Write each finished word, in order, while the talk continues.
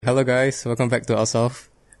Hello guys, welcome back to Ourself.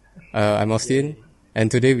 I'm Austin, and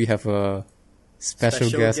today we have a special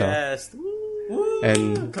guest.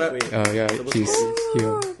 And she's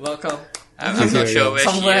here. Welcome. I'm not sure where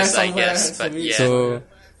she is, I guess, but yeah. So,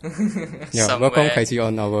 welcome Kaiji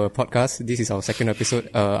on our podcast. This is our second episode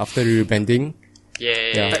after the rebranding.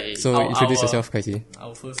 Yay. Yeah, so introduce yourself, Kaiji.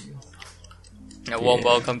 Our first. A warm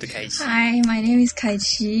welcome to Kaiji. Hi, my name is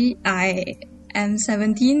Kaichi. I am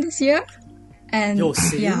 17 this year. And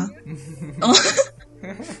yeah.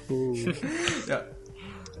 Yeah.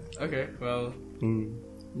 Okay, well.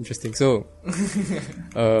 Interesting. So,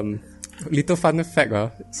 little fun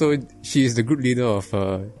fact. So, she is the group leader of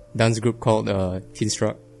a dance group called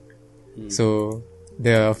Teenstruck. So,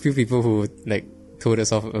 there are a few people who told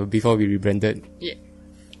us off before we rebranded.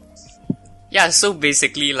 Yeah, so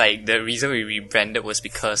basically, the reason we rebranded was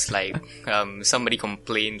because, somebody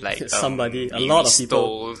complained, a lot of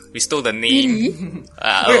people. We stole the name.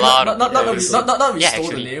 Not we stole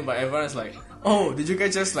the name, but everyone's like, oh, did you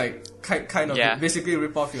guys just, kind of basically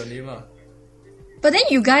rip off your name, But then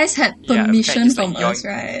you guys had permission from us,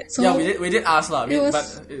 right? So yeah, we did ask, but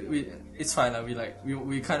it's fine,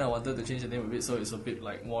 we kind of wanted to change the name a bit, so it's a bit,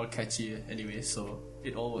 more catchy anyway, so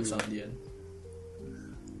it all works out in the end.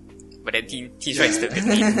 But then Teenstruck is the good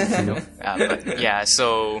name. But yeah,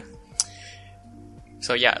 so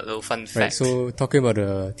yeah, a little fun fact. Right, so talking about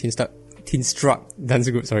the Teenstruck dance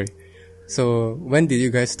group, sorry. So when did you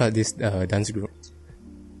guys start this dance group?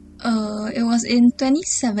 It was in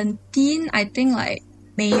 2017, I think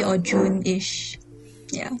May or June-ish.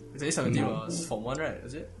 Yeah. 2017 was Form 1, right?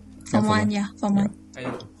 Is it? Form 1, yeah. Form 1.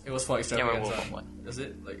 And it was for extravaganza. Yeah, Form 1. Is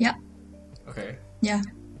it? Yeah. Okay. Yeah.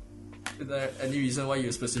 Is there any reason why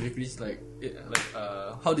you specifically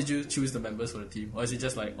how did you choose the members for the team, or is it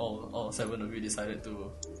just all seven of you decided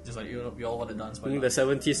to just we all want to dance? The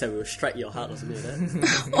 70s that will strike your heart or something like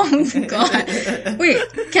that? Oh my god!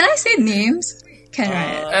 Wait, can I say names? Can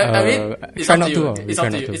I? I mean, it's try up not to you. to. It's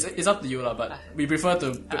up to you. It's up to you, but we prefer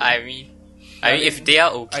to. I mean, if they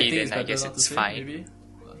are okay, then I guess it's fine. Maybe,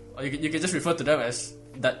 or you can just refer to them as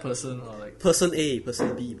that person or person A,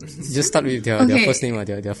 person B. Just start with their first name,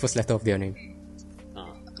 their first letter of their name.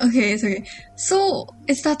 Okay, it's okay. So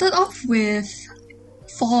it started off with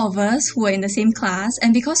 4 of us who were in the same class,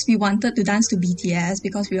 and because we wanted to dance to BTS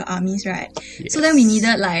because we were armies, right? Yes. So then we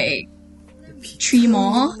needed 3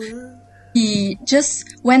 more. We just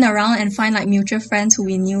went around and find mutual friends who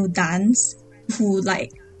we knew dance, who they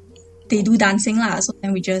do dancing lah. So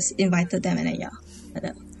then we just invited them, and then like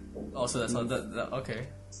that. Oh, so that's that okay.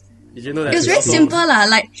 Did you know that? It was very simple lah.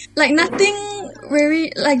 Like nothing very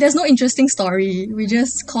there's no interesting story. We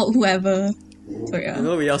just called whoever. So yeah.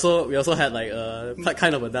 We also had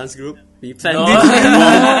kind of a dance group. We planned it.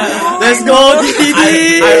 Let's go,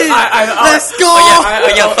 DTD! Let's go!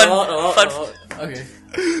 Fun. Okay.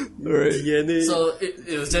 Right. So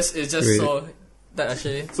it was just so that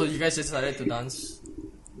actually, so you guys just decided to dance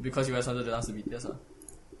because you guys wanted to dance to BTS,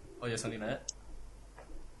 or you have something like that?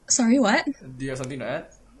 Sorry, what? Do you have something to add?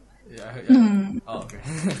 Yeah, I heard. Oh, okay.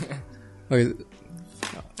 Okay.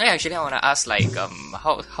 Actually, I want to ask,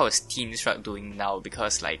 how is Teenstruck doing now?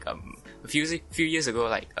 Because, a few years ago,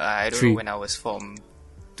 I don't know when I was Form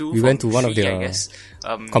 2, We went to one of three, their I guess.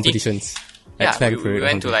 competitions. We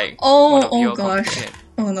went to, one of Oh your gosh. competition.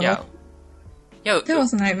 Oh no. Yeah, That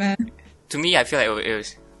was a nightmare. to me, I feel like it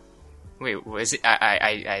was... Wait, was it...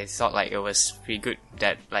 I thought, it was pretty good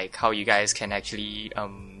that, how you guys can actually,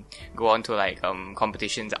 go on to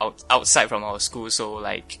competitions outside from our school, so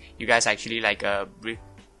you guys actually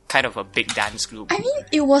kind of a big dance group. I mean,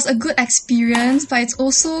 it was a good experience, but it's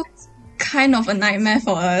also kind of a nightmare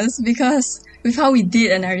for us because with how we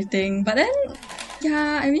did and everything. But then,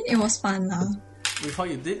 yeah, I mean, it was fun lah. With how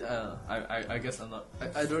you did, I guess I'm not.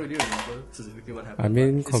 I don't really remember specifically what happened. I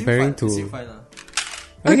mean, comparing to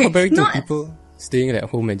people staying at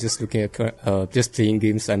home and just looking at just playing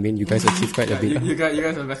games, I mean, you guys achieved quite a bit. You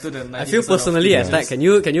guys are better than 90%. I feel personally attacked. Can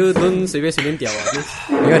you don't say please?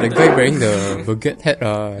 Yeah, the guy wearing the baguette hat,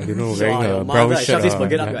 wearing a brown shirt. Shove this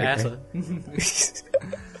baguette up your ass.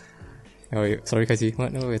 Oh, sorry, Kaiji.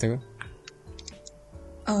 What? No, wait,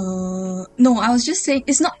 No, I was just saying,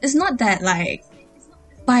 it's not that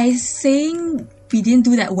by saying we didn't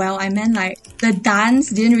do that well, I meant the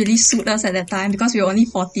dance didn't really suit us at that time because we were only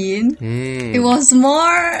 14. It was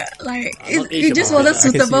more it just wasn't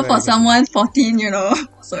suitable for someone 14,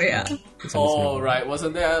 So yeah. Oh right,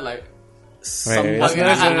 wasn't there some? Right, I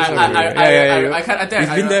think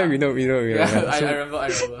we've been there. We know. Yeah, I remember.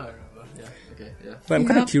 Yeah. Okay. Yeah. But I'm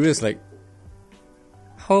kind of curious,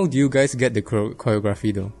 how do you guys get the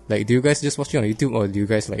choreography though? Do you guys just watch it on YouTube, or do you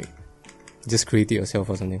guys just create it yourself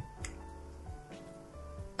or something?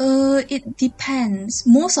 It depends.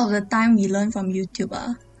 Most of the time we learn from YouTube.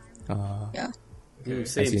 Yeah.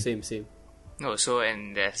 Same. No, so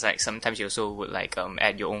and there's like sometimes you also would like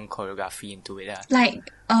add your own choreography into it. Like,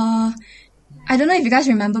 I don't know if you guys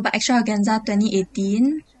remember, but Extravaganza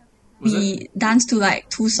 2018, we danced to like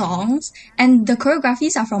 2 songs, and the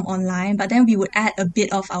choreographies are from online, but then we would add a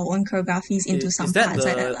bit of our own choreographies into some is that parts the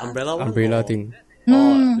like that. umbrella one? Umbrella thing.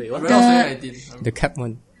 Wait, what? The cap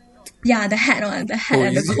one. Yeah, the hat one, the hat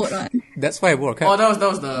and is the it? coat one. That's why I wore a cap. Oh, that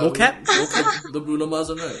was the Mocap? the Bruno Mars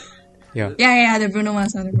one, right? Yeah. Yeah, the Bruno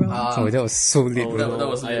Mars one, the Bruno Mars. Oh, that was so lit, Oh, bro. that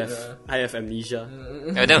was I lit, have amnesia.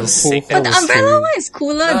 Oh, that was sick. But the umbrella one is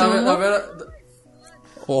cooler though.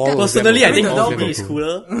 All of them Personally, were- I think all of them Donkey were is cool.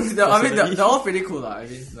 cooler. I mean, they're all pretty cool, lah. I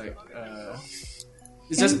mean, like,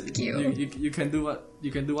 it's just Thank you. you can do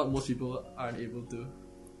what most people aren't able to.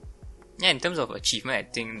 Yeah, in terms of achievement, I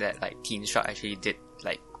think that like Teen Struck actually did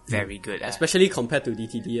like very good. Especially compared to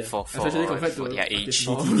DTD. Yeah. for Especially compared to their age.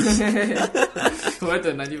 compared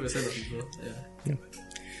to 90% of people. Yeah.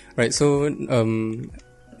 Right, so, do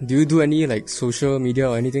you do any, like, social media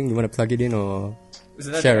or anything? You want to plug it in or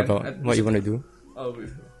Isn't that share the end? about what you want to do? Oh,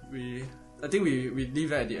 I think we leave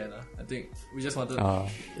that at the end. I think we just wanted.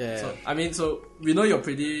 Yeah. So I mean, so we know you're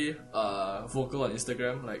pretty vocal on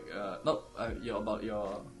Instagram, like not about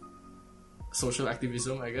your social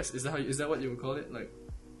activism. I guess is that what you would call it? Like,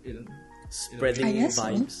 Spreading I guess so.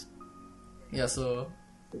 vibes. Yeah. So,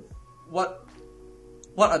 what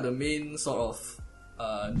are the main sort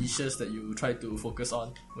of niches that you try to focus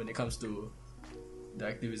on when it comes to the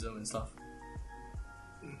activism and stuff?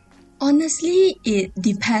 Honestly, it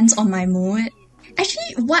depends on my mood.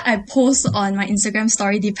 Actually, what I post on my Instagram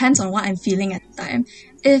story depends on what I'm feeling at the time.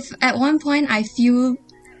 If at one point I feel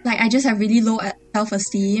like I just have really low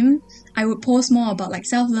self-esteem, I would post more about like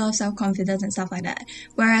self-love, self-confidence and stuff like that.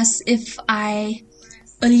 Whereas if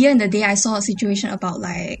earlier in the day I saw a situation about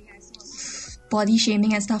like body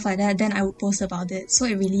shaming and stuff like that, then I would post about it. So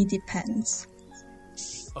it really depends.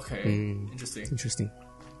 Okay, interesting. Interesting.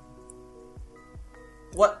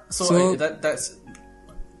 What? So, So- that's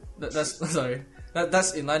sorry.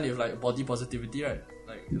 That's in line with like body positivity, right?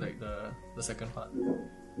 Like the second part.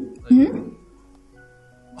 Like,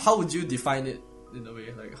 how would you define it in a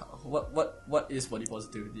way? Like what is body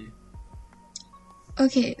positivity?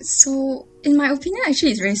 Okay, so in my opinion,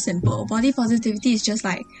 actually, it's very simple. Body positivity is just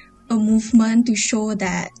like a movement to show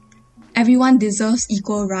that everyone deserves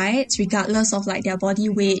equal rights, regardless of like their body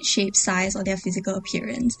weight, shape, size, or their physical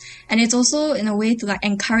appearance. And it's also in a way to like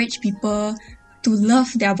encourage people to love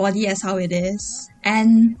their body as how it is,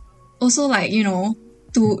 and also like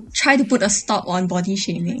to try to put a stop on body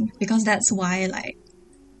shaming, because that's why like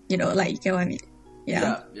you get what I mean?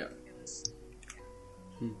 Yeah. Yeah.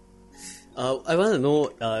 I want to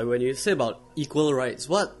know when you say about equal rights,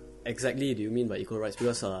 what exactly do you mean by equal rights?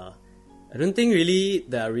 Because I don't think really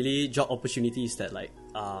there are really job opportunities that like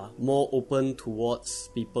are more open towards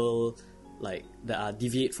people like that are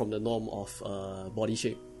deviate from the norm of body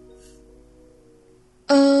shape.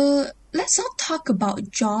 Let's not talk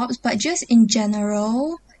about jobs, but just in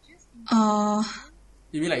general,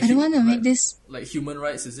 You mean like I don't want to make this. like human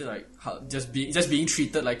rights? Is it like how just being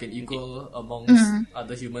treated like an equal amongst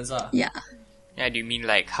other humans? Yeah. Yeah, do you mean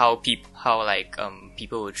like how people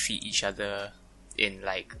would treat each other in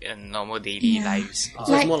like normal daily Yeah. lives?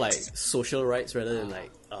 So Like- it's more like social rights rather than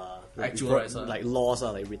like Actual rights, like laws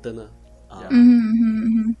are like written.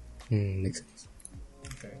 Makes sense.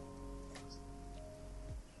 Okay.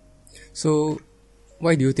 So,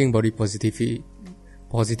 why do you think body positivity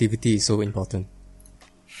is so important?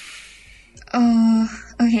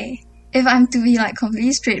 Okay. If I'm to be like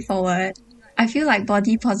completely straightforward, I feel like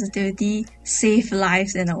body positivity saves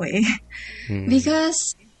lives in a way.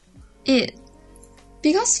 because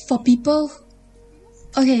for people,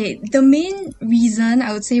 okay, the main reason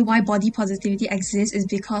I would say why body positivity exists is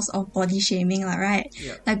because of body shaming, right?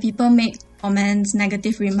 Yeah. Like people make comments,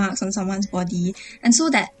 negative remarks on someone's body, and so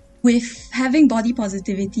that with having body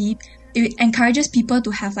positivity, it encourages people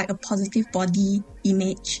to have like a positive body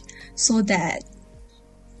image, so that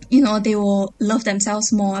they will love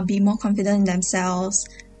themselves more, be more confident in themselves,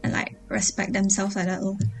 and like respect themselves like that.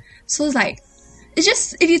 So it's like, it's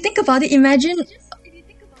just, if you think about it, imagine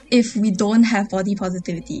if we don't have body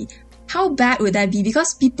positivity, how bad would that be?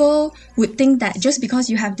 Because people would think that just because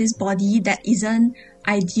you have this body that isn't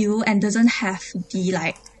ideal and doesn't have the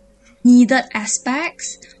like needed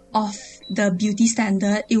aspects of the beauty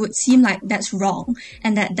standard, it would seem like that's wrong,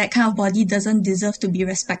 and that kind of body doesn't deserve to be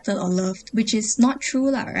respected or loved, which is not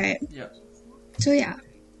true, right? Yeah. So yeah,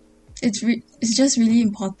 it's just really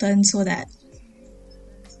important so that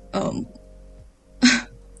what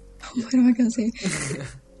am I gonna say?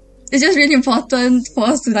 It's just really important for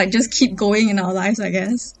us to like just keep going in our lives, I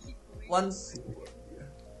guess.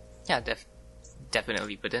 Yeah,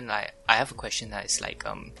 definitely. But then I have a question that is like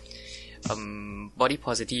body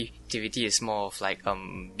positivity is more of like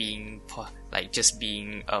being just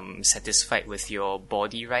being satisfied with your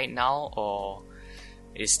body right now, or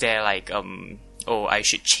is there like oh, I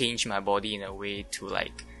should change my body in a way to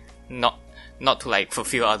like not to like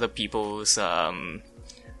fulfill other people's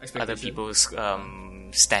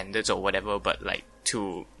standards or whatever, but like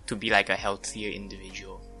to be like a healthier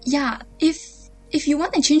individual. Yeah, if you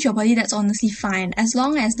want to change your body, that's honestly fine. As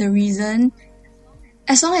long as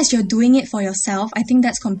you're doing it for yourself, I think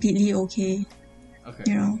that's completely okay. Okay.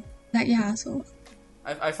 You know, like yeah. So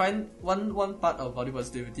I find one part of body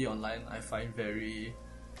positivity online I find very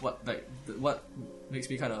what makes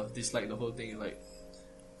me kind of dislike the whole thing, like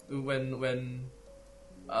when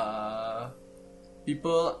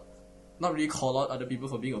people not really call out other people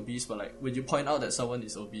for being obese, but like when you point out that someone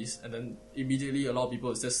is obese, and then immediately a lot of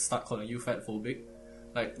people just start calling you fat phobic.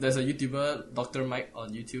 Like there's a YouTuber, Dr. Mike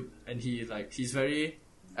on YouTube, and he's very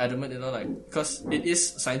adamant, you know, like because it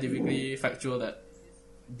is scientifically factual that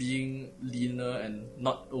being leaner and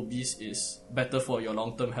not obese is better for your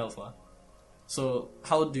long-term health. So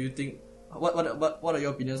how do you think? What are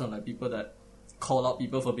your opinions on like people that call out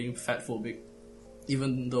people for being fat phobic,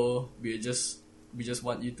 even though we just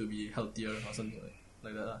want you to be healthier or something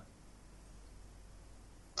like that?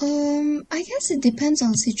 I guess it depends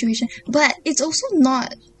on the situation, but it's also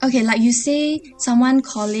not okay. Like you say, someone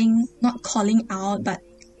not calling out, but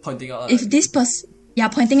Pointing out. If this person,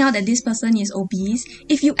 pointing out that this person is obese.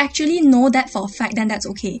 If you actually know that for a fact, then that's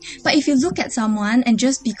okay. But if you look at someone and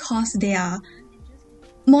just because they are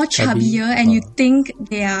more chubbier and you think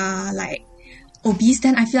they are like obese,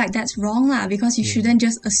 then I feel like that's wrong lah, because you shouldn't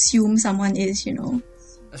just assume someone is, you know.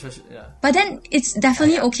 Especially, yeah. But then it's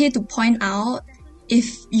definitely okay to point out if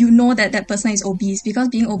you know that that person is obese, because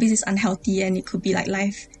being obese is unhealthy and it could be like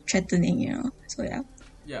life threatening, you know. So yeah.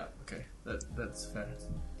 Yeah, okay. That's fair.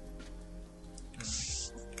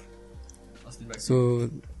 So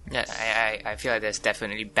yeah, I feel like there's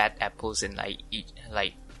definitely bad apples in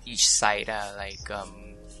each side.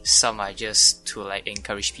 Some are just to like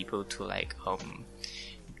encourage people to like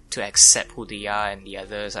to accept who they are, and the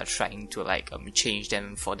others are trying to like change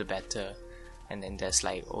them for the better. And then there's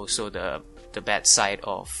like also the bad side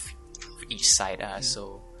of each side.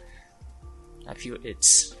 So I feel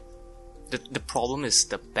it's the problem is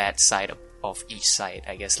the bad side of each side.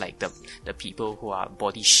 I guess like the people who are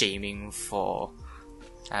body shaming for,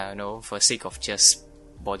 I don't know, for sake of just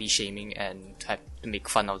body shaming and to make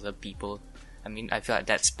fun of the people. I mean, I feel like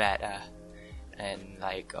that's bad. And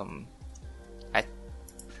like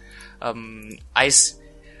I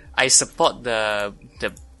support the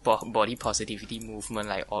body positivity movement,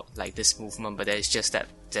 like this movement, but it's just that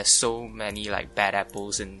there's so many like bad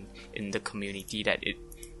apples in the community that it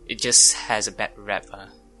just has a bad rap.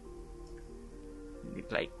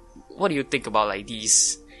 Like, what do you think about like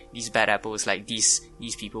these bad apples, like these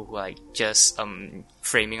people who are like just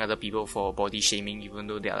framing other people for body shaming, even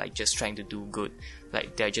though they're like just trying to do good,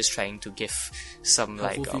 like they're just trying to give some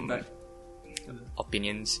helpful like feedback.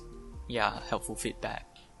 Opinions, helpful feedback.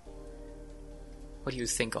 What do you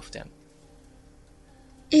think of them?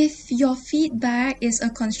 If your feedback is a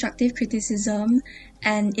constructive criticism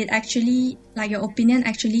and it actually, like your opinion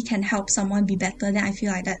actually can help someone be better, then I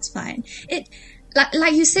feel like that's fine. It,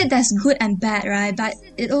 like you said, there's good and bad, right? But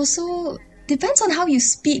it also depends on how you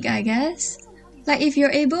speak, I guess. Like if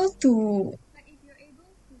you're able to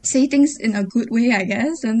say things in a good way, I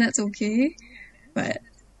guess, then that's okay. But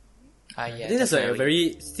I think there's a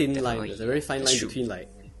very thin line. There's a very fine line between like,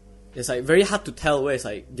 it's like very hard to tell where it's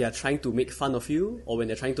like they're trying to make fun of you, or when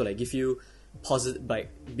they're trying to like give you positive, like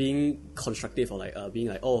being constructive, or like being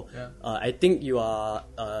like, I think you are,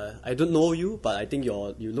 I don't know you, but I think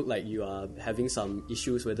you look like you are having some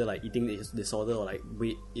issues, whether like eating disorder or like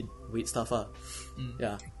weight stuff.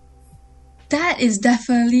 Yeah. That is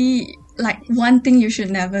definitely like one thing you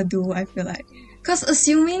should never do, I feel like. Because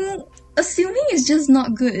assuming is just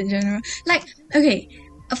not good in general. Like, okay,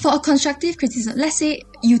 for a constructive criticism, let's say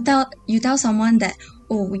you tell someone that,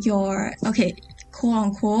 oh, you're, okay, quote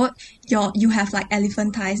unquote, you have like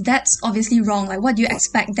elephantitis. That's obviously wrong. Like, what do you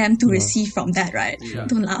expect them to receive from that, right? Yeah.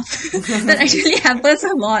 Don't laugh. That actually happens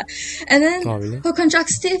a lot. And then really? For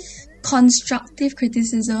constructive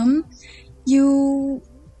criticism,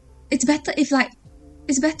 it's better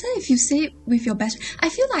if you say it with your best. I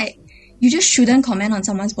feel like you just shouldn't comment on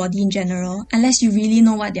someone's body in general unless you really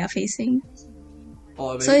know what they're facing.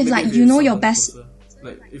 So if like you know your best,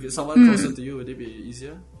 Like, if it's someone closer to you, would it be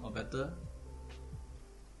easier or better?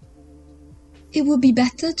 It would be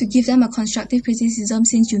better to give them a constructive criticism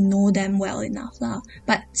since you know them well enough lah.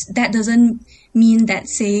 But that doesn't mean that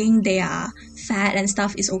saying they are fat and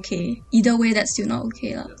stuff is okay. Either way, that's still not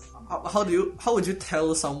okay lah. How would you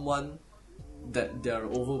tell someone that they're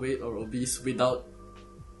overweight or obese without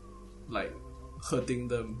like hurting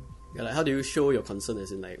them? Yeah, like how do you show your concern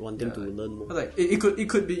as in like wanting to learn more? Like it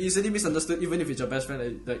could be easily misunderstood even if it's your best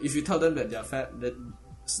friend. Like if you tell them that they're fat, that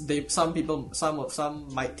some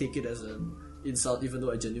might take it as an insult, even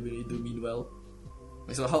though I genuinely do mean well.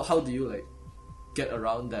 Like, so how do you like get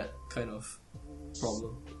around that kind of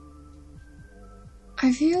problem?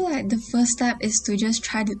 I feel like the first step is to just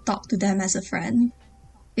try to talk to them as a friend.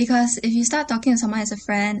 Because if you start talking to someone as a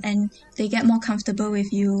friend and they get more comfortable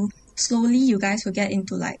with you, slowly you guys will get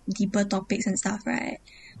into like deeper topics and stuff, right?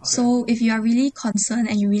 Okay. So if you are really concerned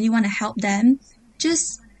and you really want to help them,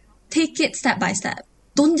 just take it step by step.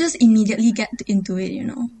 Don't just immediately get into it, you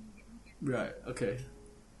know? Right, okay.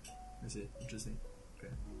 I see. Interesting.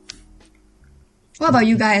 Okay. What about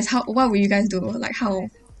you guys? What will you guys do? Like how?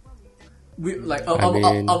 We like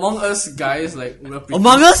among us guys, like we're pretty,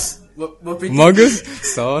 Among Us? we're pretty, Among Us?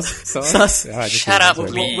 Sauce? Yeah, Shut up,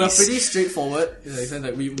 sorry. please. we're pretty straightforward in the sense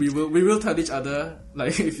that we will tell each other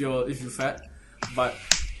like if you're fat, but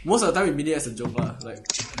most of the time we mean it as a joke lah. Like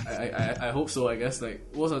I hope so. I guess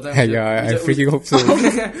like most of the time. I freaking hope so.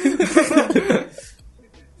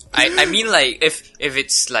 I mean, like if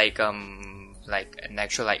it's like an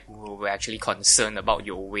actual like we're actually concerned about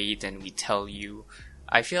your weight and we tell you,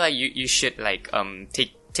 I feel like you should like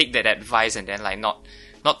take that advice and then like not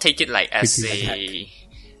take it like as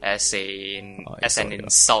an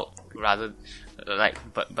insult, rather like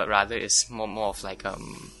but rather it's more of like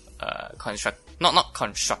not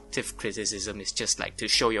constructive criticism. It's just like to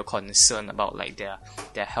show your concern about like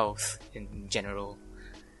their health in general,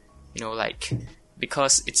 you know, like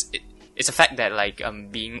because it's a fact that like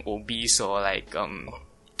being obese or like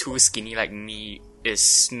too skinny like me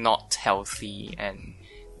is not healthy, and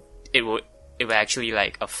it will actually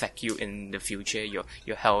like affect you in the future, your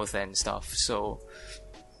health and stuff. So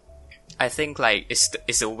I think like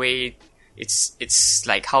it's a way, it's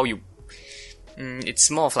like how you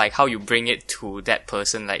it's more of like how you bring it to that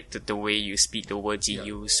person, like the way you speak, the words you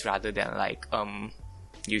use, rather than like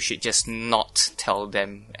you should just not tell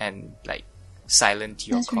them and like silent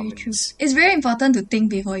your That's comments. very true. It's very important to think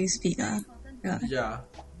before you speak. Yeah,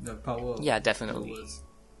 the power. Yeah, definitely.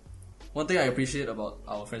 One thing I appreciate about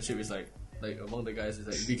our friendship is like among the guys is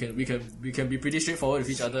like we can be pretty straightforward with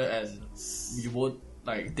each other, and we won't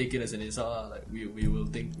like take it as an insult. Like we will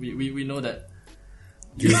think we know that.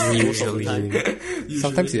 Usually.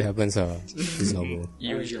 Sometimes it happens. It's normal.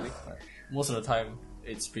 Usually. Most of the time,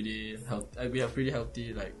 it's pretty healthy. We have pretty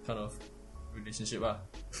healthy like kind of relationship.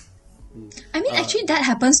 I mean, actually, that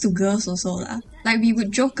happens to girls also lah. Like we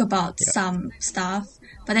would joke about some stuff,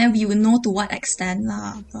 but then we would know to what extent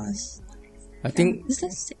lah. Because I think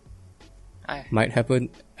might happen.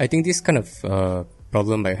 I think this kind of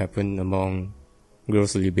problem might happen among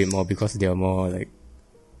girls a little bit more because they are more like,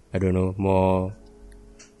 I don't know, more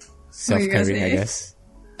self-caring, I guess.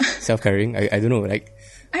 Self-caring. I don't know. Like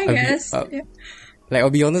I guess. Like I'll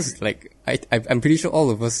be honest. Like I'm pretty sure all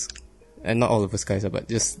of us. And not all of us guys, but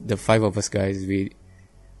just the 5 of us guys, we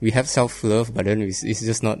have self-love, but then it's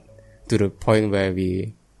just not to the point where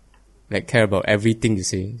we like care about everything you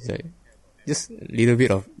say. It's like just a little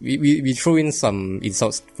bit of we throw in some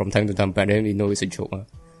insults from time to time, but then we know it's a joke.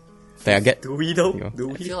 Like I get. Do we though? You know. Do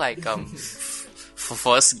we? I feel like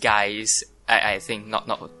for us guys, I think not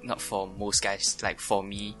for most guys. Like for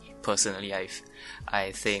me personally,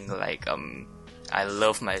 I think like I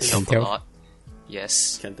love myself a lot.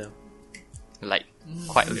 Yes. Can tell. Like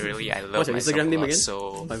quite literally, I love What's your myself Instagram a name lot. again?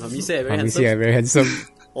 So My mummy said very I'm handsome. very handsome.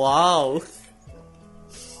 Wow.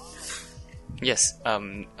 yes,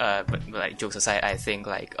 but like jokes aside, I think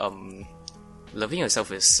like loving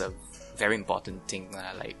yourself is a very important thing.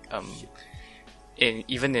 Like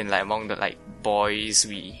even in like among the like boys,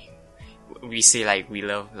 we say like we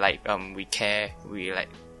love, like we care, we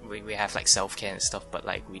have like self-care and stuff, but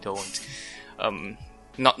like we don't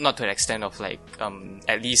not to the extent of like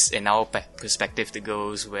at least in our perspective, the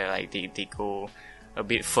girls where like they go a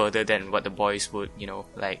bit further than what the boys would, you know,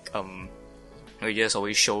 like we just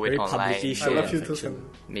always show it Very online. publicly show love you too, affection. Sam.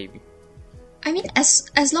 Maybe. I mean,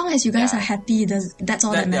 as long as you guys Yeah. are happy, that's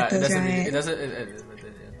all that matters, right? It doesn't.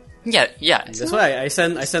 Yeah. That's why I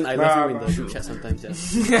send I love you in the group chat sometimes.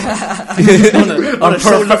 Yeah. on the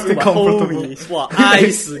show love to my homies. 哇，爱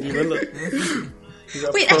死你们了。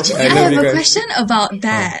Wait, actually, I I love have you a guys. question about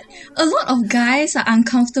that. A lot of guys are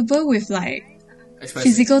uncomfortable with like Express-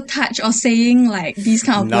 physical touch or saying like these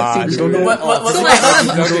kind of Nah, words. don't know What- So like, what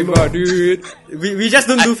about, talking about, dude. We just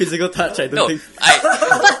don't do physical touch, I don't No, think.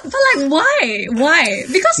 but like why? Why?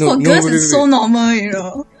 Because No, for no, girls wait, it's wait, so wait. normal, you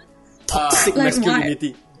know. Toxic like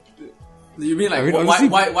masculinity. You mean like I mean, why, honestly-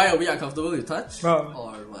 why are we uncomfortable with touch? Ah.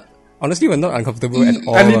 Or what? Honestly, we're not uncomfortable at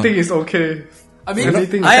all. Anything is okay. I mean,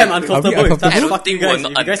 Anything I is am okay. uncomfortable with touch. uncomfortable? Fuck you I don't guys.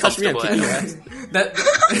 think If you guys touch me, I'm we're kicking your ass. that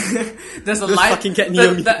there's a Just line. fucking get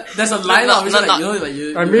near me. There's a line No, of which no, like no. you know like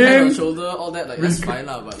you I hand on mean- shoulder all that like that's fine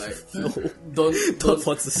lah, but like don't Don't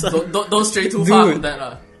force the sun. don't stray too far Dude. from that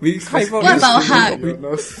lah. We hype on What each- about hug?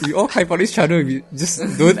 we all hype on each other. We just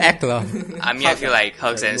don't act lah. I mean, I feel like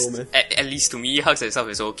hugs I and don't know, man. at least to me, hugs and stuff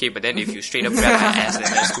is okay. But then if you straight up grab my ass, then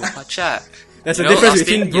that's too much. There's a You know, difference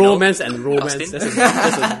Austin, between you know, bromance and romance. Austin?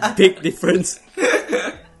 There's a big difference.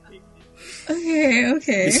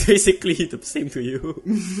 Okay. It's basically the same to you.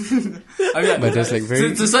 I mean, But there's like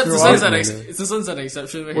very. to some is an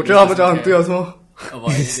exception. 我觉得他们讲很对啊，说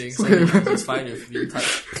about anything, so it's fine if being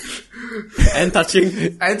touched And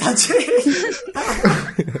touching. and touching.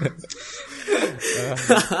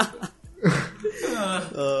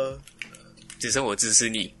 只剩我支持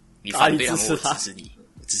你，你反对他们，我你支持他支持你，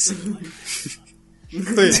我支持你。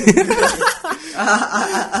对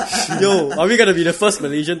Yo, are we gonna be the first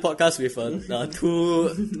Malaysian podcast with two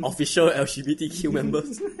official LGBTQ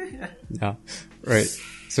members? Yeah, right.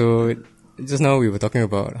 So just now we were talking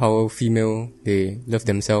about how female they love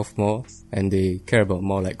themselves more and they care about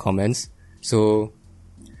more like comments. So,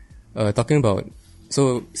 talking about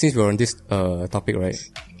since we're on this topic, right,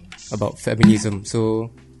 about feminism. So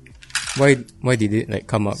why did it like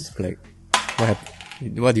come up? Like what happened?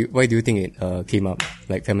 Why do you think it came up,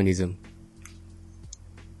 like feminism?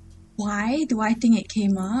 Why do I think it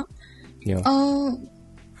came up? Yeah. Oh,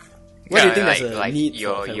 Why do you think like, there's a like need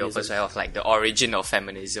your for feminism? perspective of like the origin of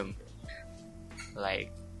feminism?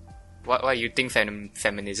 Like, why you think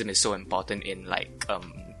feminism is so important in like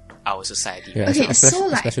our society? Yeah, Okay, especially, so,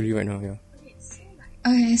 like- especially right now, yeah.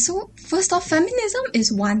 okay. So first off, feminism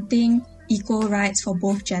is wanting equal rights for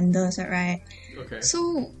both genders, right? Okay.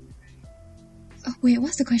 So, wait,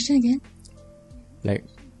 what's the question again? Like,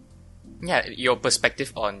 Yeah, your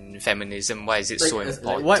perspective on feminism. Why is it so Like,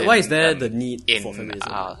 important? Why is there the need in for feminism?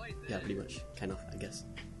 Yeah, pretty much. Kind of, I guess.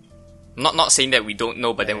 not saying that we don't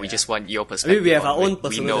know, but then we just want your I perspective. mean, we have our on own it.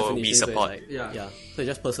 personal We know, definition. we so it's support. like, Yeah. So it's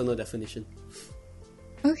just personal definition.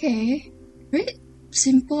 Okay, very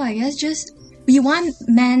simple, I guess. Just we want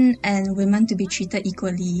men and women to be treated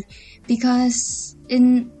equally because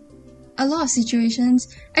in a lot of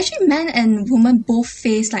situations, actually, men and women both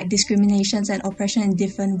face like discriminations and oppression in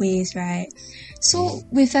different ways, right? So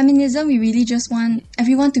with feminism, we really just want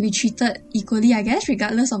everyone to be treated equally, I guess,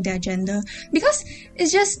 regardless of their gender. Because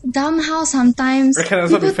it's just dumb how sometimes I can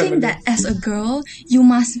also people be think that feminist. as a girl, you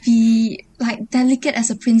must be like delicate as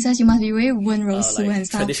a princess, you must be very wenrou Like and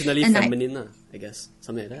stuff. traditionally and, like, feminine, I guess.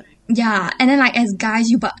 Something like that. yeah, and then like as guys,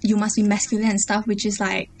 you must be masculine and stuff, which is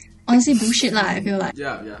like honestly bullshit lah. I feel like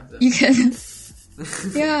Yeah. you can,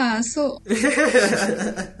 yeah. So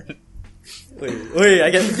Wait, I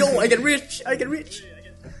get rich.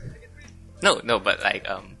 No, but like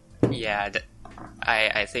yeah,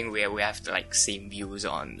 I think we have like same views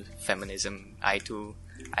on feminism. I too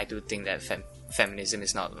think that feminism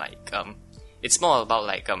is not like it's more about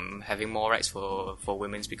like having more rights for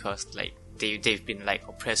women because like they've been like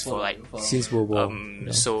oppressed for like since World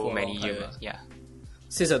War. so For a many long time, years. Yeah,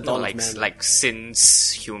 Since a no, dawn like of man. like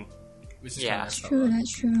since Which is Yeah. kinda true,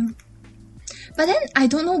 that's true. But then I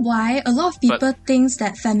don't know why a lot of people thinks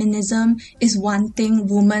that feminism is wanting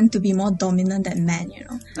women to be more dominant than men. You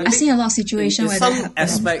know, I've seen a lot of in situations where some that happens.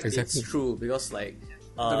 aspect, Exactly. it's true because like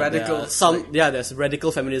The radical, there are some there's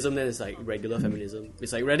radical feminism, then it's like regular feminism.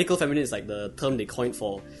 It's like radical feminism is like the term they coined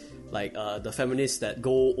for like the feminists that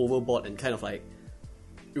go overboard and kind of like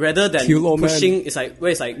rather than Kill all pushing men. it's like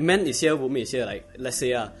where it's like men is here, woman is here. Like let's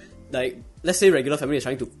say regular feminists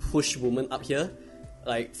trying to push women up here.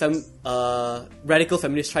 Like radical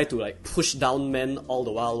feminists try to like push down men all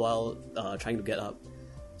the while trying to get up.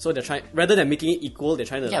 So they're trying rather than making it equal, they're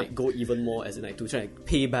trying to like go even more as in like to try to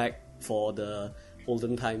pay back for the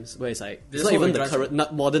olden times where it's like it's This not whole even the aggression- current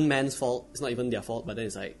not modern man's fault. It's not even their fault, but then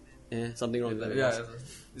it's like something wrong with them. Yeah,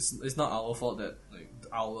 it's not our fault that like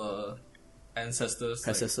our ancestors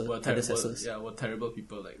Predecessor- like, predecessors. were terrible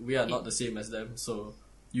people. Like we are not the same as them, so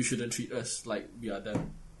you shouldn't treat us like we are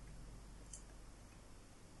them.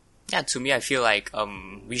 Yeah, to me, I feel like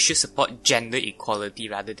we should support gender equality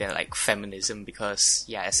rather than like feminism, because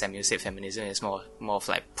yeah, as Samuel said, feminism is more of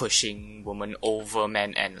like pushing women over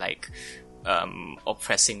men and like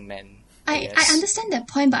oppressing men. I guess. understand that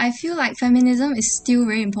point, but I feel like feminism is still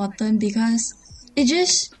very important because it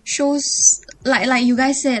just shows, like you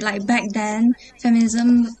guys said, like back then,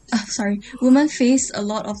 women faced a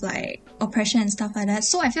lot of like oppression and stuff like that.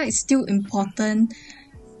 So I feel like it's still important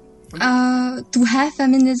to have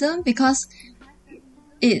feminism because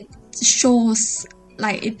it shows,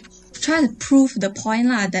 like, it tries to prove the point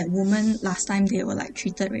that women last time they were like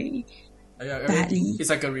treated very badly. It's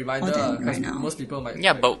like a reminder than because right now. most people might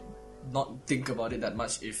but not think about it that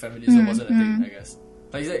much if feminism wasn't a thing, I guess.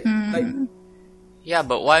 Like,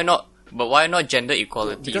 but why not? But why not gender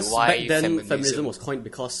equality? Because Why back then feminism was coined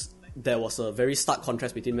because there was a very stark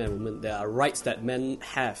contrast between men and women. There are rights that men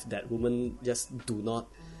have that women just do not.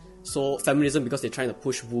 So feminism, because they're trying to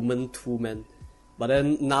push women to men. But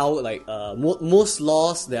then now, like, most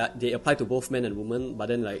laws, they apply to both men and women. But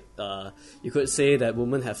then, like, you could say that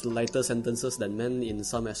women have lighter sentences than men in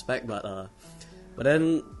some aspect. But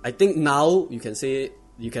then I think now you can say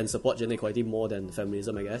you can support gender equality more than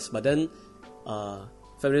feminism, I guess. But then,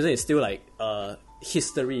 feminism is still like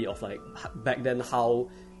history of like back then how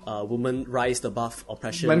women rise above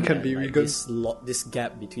oppression. Men can and, be like, vegan. this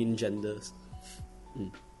gap between genders.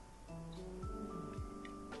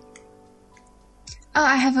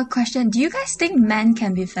 I have a question. Do you guys think men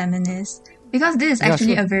can be feminists? Because this is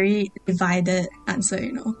actually sure. a very divided answer,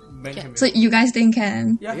 you know. men can be- So you guys think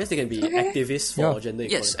can? Yeah. I guess they can be Okay. activists for Yeah. gender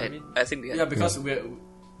yes, equality. I think Yeah, because we're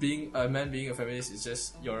being a man being a feminist is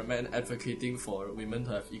just you're a man advocating for women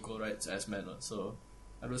to have equal rights as men. So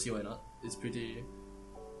I don't see why not. It's pretty.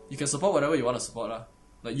 You can support whatever you want to support, lah.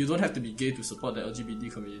 Like you don't have to be gay to support the LGBT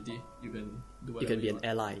community. You can do You whatever can be an want.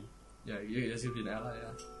 ally. Yeah, you can just be an ally.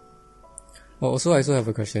 Yeah. Well, also, I also have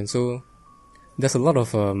a question. So, there's a lot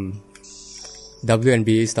of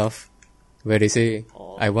WNBA stuff where they say,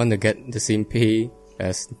 I want to get the same pay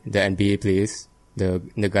as the NBA players, the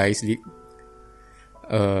guys league.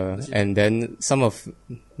 And then some of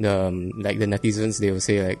the like the netizens, they will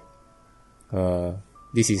say like,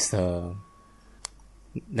 this is like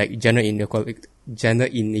gender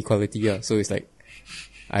inequality. Yeah. So it's like,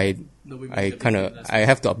 I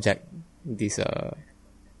have to object this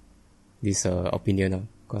opinion,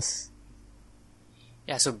 cause.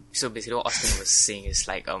 yeah. So basically, what Austin was saying is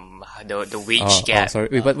like the wage gap. Sorry.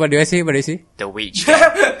 Wait, what did I say? What did I say? The wage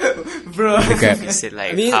gap. Bro. The gap. You said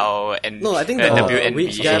like I mean, how and No, I think the WNBA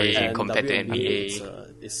wage gap and compared to WNBA NBA.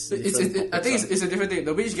 is I think it's a different thing.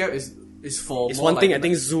 The wage gap is for it's more one thing. like, I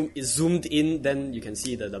think it's zoomed in, then you can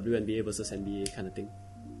see the WNBA versus NBA kind of thing.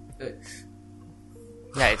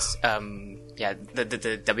 Yeah, it's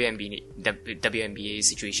the WNBA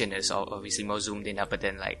situation is obviously more zoomed in, but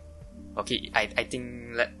then like, okay, I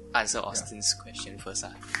think let answer Austin's question first.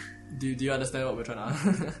 Do you understand what we're trying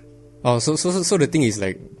to? Oh, so the thing is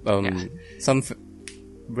like, some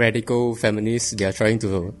radical feminists, they are trying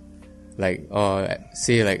to, like,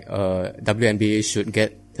 say like, WNBA should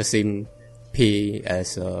get the same pay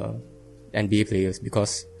as, NBA players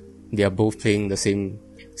because they are both playing the same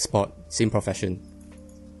sport, same profession.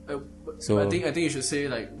 So I think you should say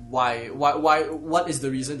like why what is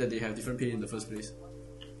the reason that they have different pay in the first place?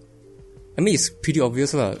 I mean, it's pretty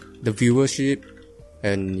obvious lah. The viewership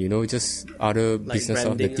and, just other Like business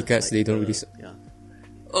stuff, the branding, tickets, like they don't the- really... Yeah.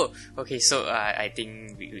 Oh, okay. So I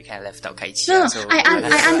think we kind of left out Kai Chi. No, so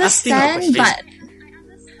I understand, but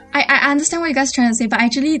I understand what you guys are trying to say, but I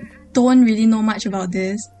actually don't really know much about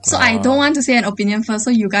this. So I don't want to say an opinion first,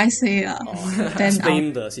 so you guys say then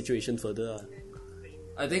Explain the situation further.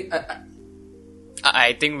 I think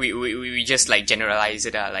I think we just like generalize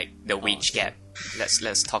it, like the wage gap.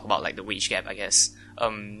 Let's talk about like the wage gap, I guess.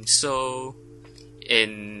 So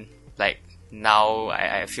in like now,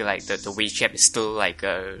 I feel like the wage gap is still like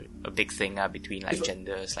a big thing between like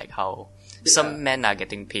genders, like how some men are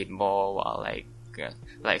getting paid more while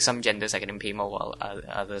like some genders are getting paid more while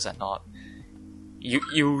others are not.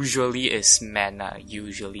 Usually it's men,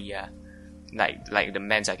 usually like the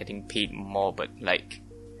men are getting paid more, but like.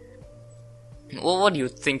 What do you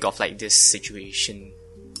think of like this situation?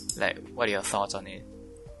 Like, what are your thoughts on it?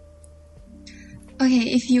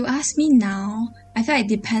 okay, if you ask me now, I feel like it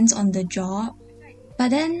depends on the job. But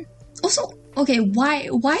then also, okay,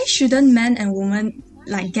 why shouldn't men and women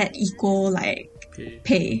like get equal like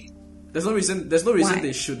pay? there's no reason Why?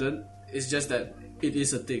 they shouldn't. It's just that it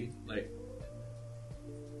is a thing. Like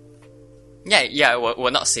Yeah.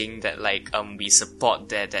 We're not saying that like we support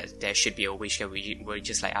that there should be a wage gap. We're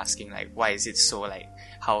just like asking like why is it so, like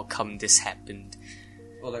how come this happened?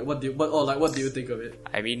 Or like what do you think of it?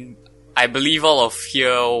 I mean, I believe all of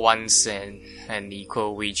here wants an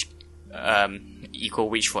equal wage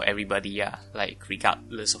for everybody, yeah, like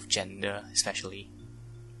regardless of gender, especially.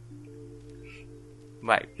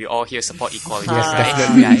 Right, we all here support equality, right,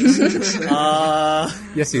 guys?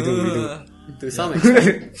 Yes, we do. We do. To some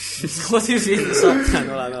extent. What do you mean?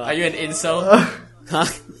 No lah. Are you an incel?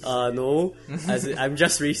 No. I'm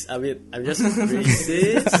just racist. I'm just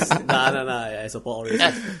racist. Nah. I support all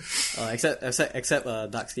races. Except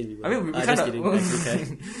dark skinned people. I mean, we just kinda- kidding. I actually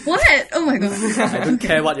care. What? Oh my god. I don't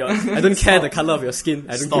care I don't care the color of your skin.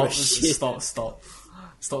 I don't give a shit. Stop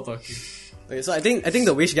talking. Okay, so I think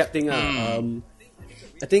the wage gap thing.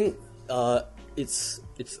 I think it's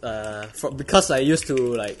because I used to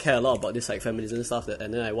like care a lot about this like feminism stuff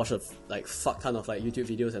and then I watched a fuck ton of like YouTube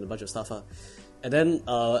videos and a bunch of stuff. And then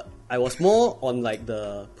I was more on like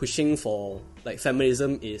the pushing for like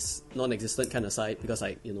feminism is non-existent kind of side because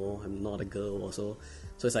like I'm not a girl also,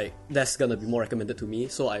 so it's like that's gonna be more recommended to me.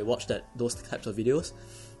 So I watched those types of videos.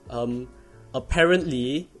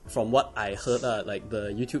 Apparently, from what I heard, like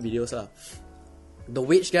the YouTube videos the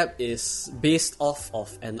wage gap is based off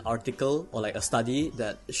of an article or like a study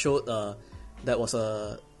that showed that was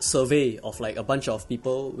a survey of like a bunch of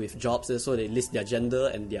people with jobs, so they list their gender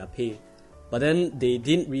and their pay, but then they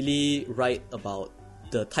didn't really write about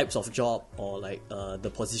the types of job or like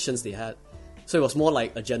the positions they had. So it was more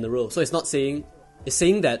like a general. So it's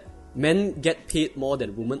saying that men get paid more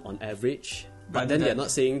than women on average, but then they're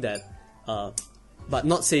not saying that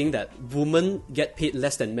women get paid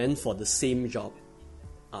less than men for the same job.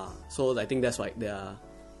 So I think that's like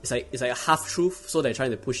it's like a half truth. So they're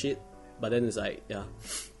trying to push it, but then it's like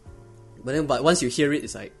but once you hear it,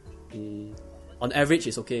 it's like on average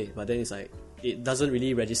it's okay, but then it's like it doesn't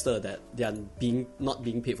really register that they are not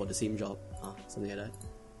being paid for the same job, something like that.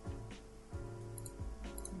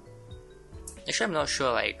 Actually, I'm not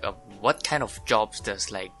sure like what kind of jobs does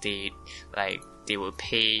they will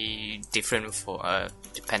pay different for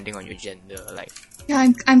depending on your gender, like. Yeah,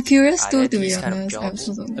 I'm curious Are too, there to be these kind of honest. I jobs?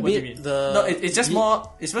 also don't know. What do you mean? No, it's just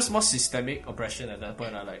more systemic oppression at that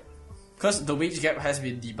point. Like, because the wage gap has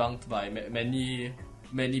been debunked by many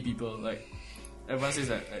people. Like, everyone says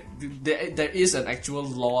that there is an actual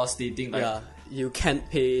law stating like you can't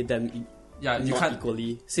pay them you not can't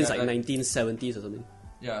equally since like 1970s or something.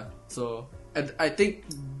 Yeah, so and I think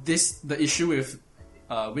the issue with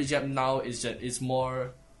wage gap now is that it's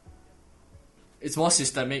more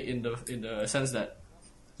systemic in the sense that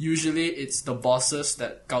usually it's the bosses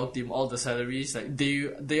that team all the salaries. Like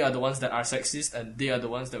they are the ones that are sexist and they are the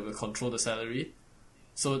ones that will control the salary.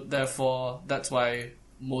 So therefore, that's why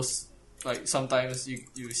most like sometimes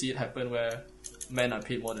you see it happen where men are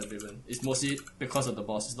paid more than women. It's mostly because of the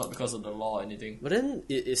boss. It's not because of the law or anything. But then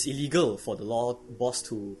it's illegal for the law boss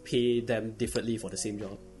to pay them differently for the same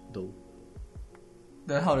job, though.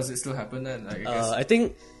 Then how does it still happen then? Like, I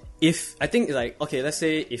guess. I think like okay, let's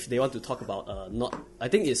say if they want to talk about I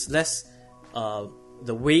think it's less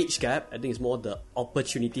the wage gap. I think it's more the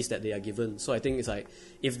opportunities that they are given. So I think it's like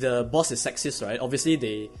if the boss is sexist, right? Obviously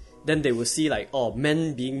they will see like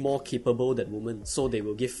men being more capable than women, so they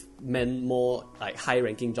will give men more like high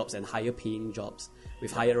ranking jobs and higher paying jobs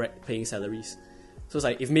with higher paying salaries. So it's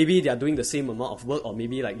like if maybe they are doing the same amount of work, or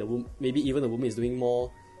maybe like maybe even the woman is doing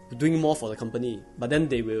more for the company, but then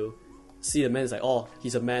they will see the man as like,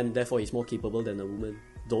 he's a man, therefore he's more capable than a woman.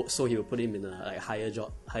 So he will put him in a like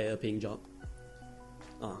higher paying job.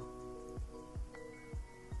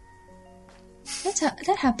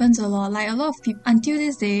 That happens a lot. Like a lot of people, until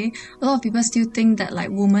this day, a lot of people still think that like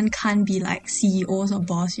women can't be like CEOs or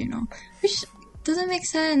boss, which doesn't make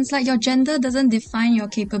sense. Like your gender doesn't define your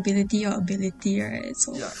capability or ability, right?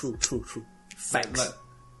 So True. Facts.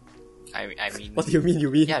 I mean, what do you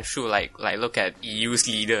mean? Yeah, true. Like look at EU's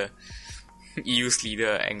leader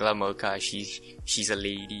Angela Merkel. She's a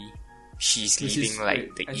lady. She's leading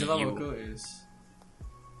like the Angela EU. Merkel is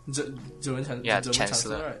German Chancellor.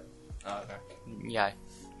 Chancellor, right? Okay.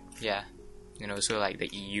 Yeah. So like the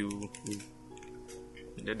EU,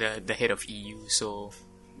 the head of EU. So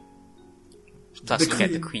plus look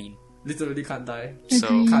at the Queen. Literally can't die. So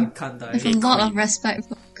Agree. Can't die. There's a lot of respect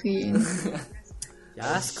for the Queen.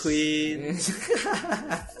 Yes, Queen.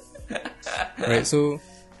 Right, so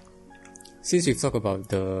since we've talked about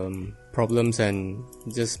the problems and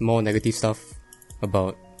just more negative stuff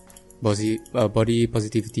about body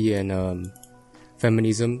positivity and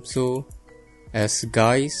feminism, so as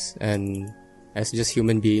guys and as just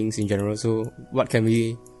human beings in general, so what do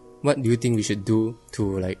you think we should do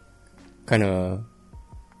to like kind of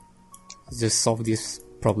just solve this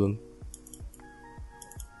problem?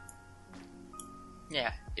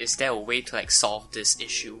 Yeah. Is there a way to like solve this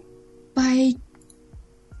issue? By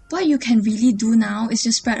what you can really do now is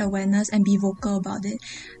just spread awareness and be vocal about it.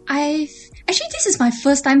 This is my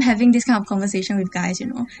first time having this kind of conversation with guys, you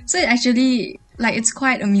know. So it actually, like, it's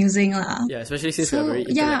quite amusing lah. Yeah, especially since we're very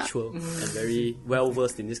intellectual and very well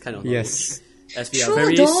versed in this kind of knowledge. Yes. As we True are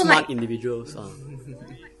very though, smart like- individuals.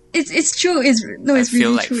 It's true. It's feel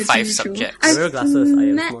really like true. It's 5 really subjects. True. I wear glasses, I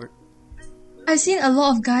am met- smart. I've seen a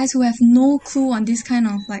lot of guys who have no clue on this kind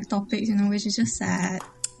of like topics, you know, which is just sad.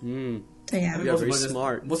 Mm. So yeah. I mean, You're most very people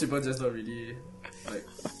smart. Most people just don't really like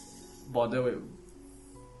bother with.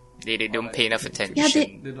 They don't pay enough attention. Yeah,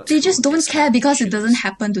 They're not they just don't It's care not because it issues. doesn't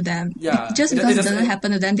happen to them. Yeah, Just it because it doesn't- doesn't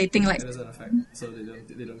happen to them, they think like, It doesn't affect, so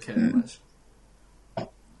they don't care that much.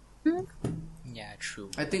 Yeah, true.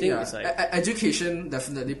 I think think it's like- education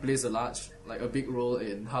definitely plays a big role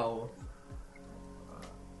in how.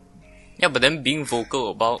 Yeah, but then being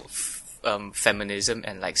vocal about feminism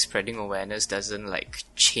and like spreading awareness doesn't like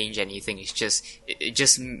change anything. It's just it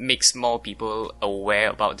just makes more people aware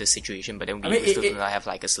about the situation. But then we mean, still do not have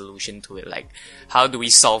like a solution to it. Like, how do we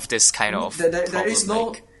solve this kind of There problem? is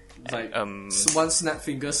no Like, one snap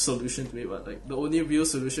finger solution to it. But like the only real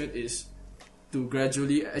solution is to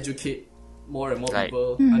gradually educate more and more Right.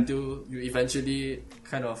 people until you eventually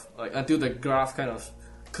kind of like until the graph kind of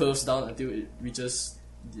curves down until it reaches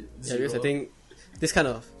Yeah, zero. because I think this kind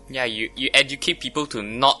of yeah, you educate people to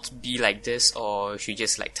not be like this, or should you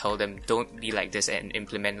just like tell them don't be like this and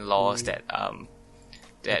implement laws that I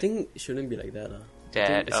that think it shouldn't be like that. I that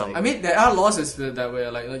think it's um, I mean, there are laws that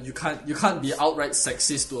where like you can't be outright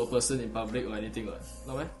sexist to a person in public or anything like.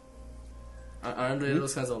 No man. Aren't there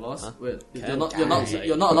those kinds of laws? Huh? Where Can.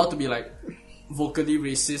 you're not allowed to be like vocally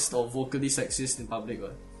racist or vocally sexist in public.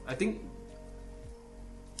 Right? I think.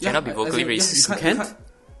 Cannot be vocally racist. You can't.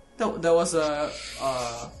 There was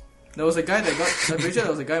a guy that got. I'm pretty sure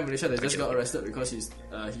there was a guy in Malaysia that just got arrested because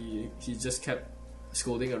he just kept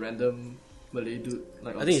scolding a random Malay dude.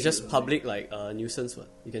 Like on I think the it's street just or something. public like nuisance. What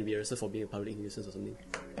you can be arrested for being a public nuisance or something.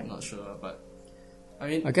 I'm not sure, but I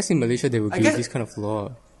mean, I guess in Malaysia they would I give guess- this kind of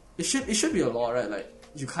law. it should be a law, right? Like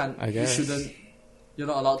you can't, I you guess. shouldn't, you're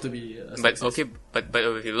not allowed to be. But sexist. okay, but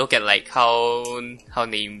if you look at like how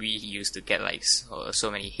Namewee he used to get like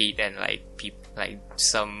so many hate and like like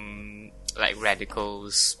some like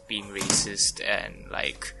radicals being racist and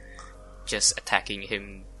like just attacking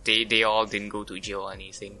him. They all didn't go to jail or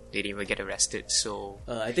anything. They didn't even get arrested. So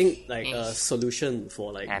I think like a solution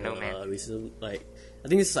for like I know, man. racism, like I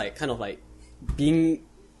think it's like kind of like being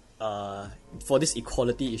for this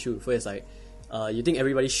equality issue. Where it's like you think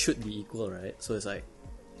everybody should be equal, right? So it's like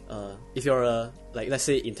if you're a like let's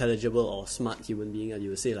say intelligible or smart human being, you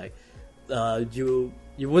would say like you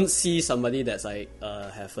wouldn't see somebody that's like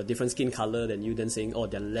have a different skin color than you, then saying oh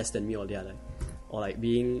they're less than me or they're like or like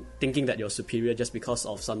thinking that you're superior just because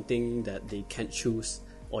of something that they can't choose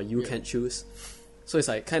or you can't choose. So it's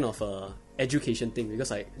like kind of a education thing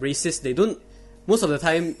because like racists they don't most of the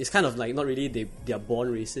time it's kind of like not really they are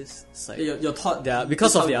born racist. It's like you're taught they are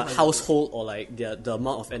because of you're their taught- household or like the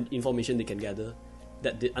amount of information they can gather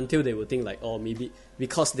that until they will think like oh maybe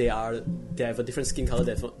because they have a different skin color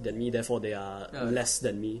than me therefore they are less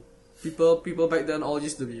than me. People back then all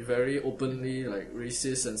used to be very openly like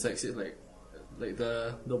racist and sexist. Like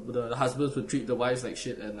the husbands would treat the wives like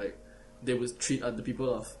shit and like they would treat other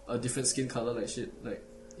people of a different skin color like shit. Like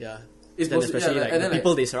Yeah. It's Then mostly- especially yeah, like and the then,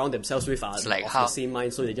 people they surround themselves with are like of how- the same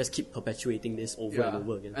mind, so they just keep perpetuating this over and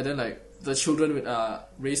over again. and then like the children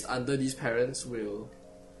raised under these parents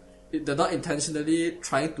they're not intentionally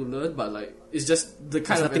trying to learn, but like it's just the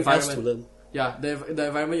kind There's of nothing else environment. to learn. Yeah, the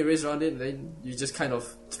environment you raised around it, and then you just kind of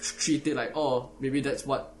treat it like, oh, maybe that's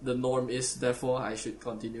what the norm is, therefore I should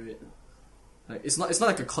continue it. Like it's not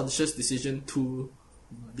like a conscious decision to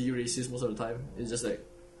be racist most of the time. It's just like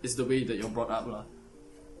it's the way that you're brought up, lah.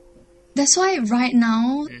 That's why right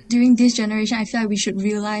now, during this generation, I feel like we should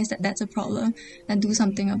realize that that's a problem and do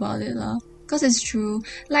something about it, lah. Because it's true.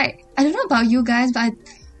 Like, I don't know about you guys, but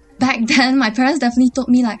back then, my parents definitely told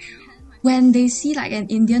me, like, when they see, like, an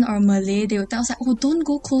Indian or a Malay, they would tell us, like, oh, don't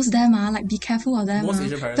go close them, like, be careful of them. Most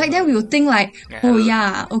Asian parents Back are then, we would think, like, Yeah. oh,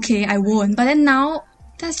 yeah, okay, I won't. But then now,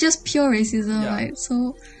 that's just pure racism, Yeah. right?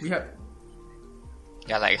 So, We have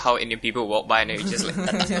yeah, like how Indian people walk by and then you just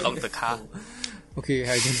like along the car. Okay,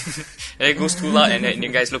 I don't. And it goes too loud and then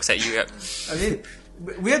Indian guys looks at you. Yeah. I mean,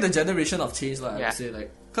 we are the generation of change, lah. I Yeah. would say,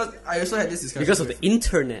 like, cause I also had this discussion Because of with- the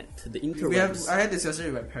internet, the we have interwebs. I had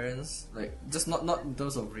discussion with my parents, like just not in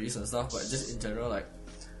terms of race and stuff, but just in general, like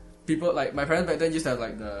people like my parents back then used to have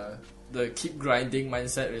like the keep grinding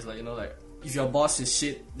mindset. Is like, you know, like if your boss is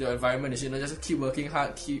shit, your environment is shit, you know, just keep working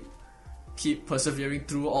hard, keep keep persevering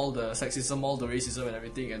through all the sexism, all the racism and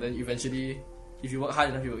everything, and then eventually, if you work hard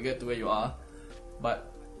enough, you will get to where you are. But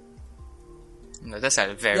No, that's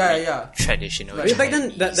a very Yeah. traditional. Right. Back then,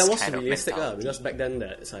 that Chinese was kind of realistic, mentality. because back then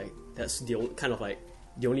that's kind of like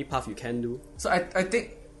the only path you can do. so I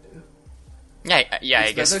think I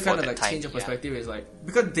it's guess better for kind of the like time, change your yeah. perspective. Is like,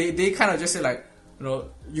 because they kind of just say like,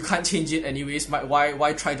 you can't change it anyways.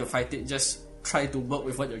 Why try to fight it? Just try to work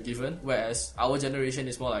with what you're given. Whereas our generation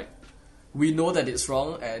is more like, we know that it's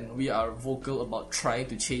wrong and we are vocal about trying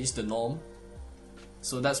to change the norm.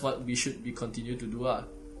 So that's what we should be continue to do.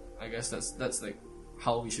 I guess that's like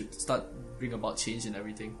how we should start bring about change and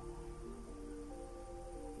everything.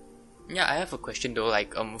 Yeah, I have a question though.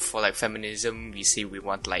 Like, for like feminism, we say we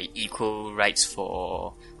want like equal rights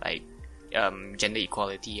for like gender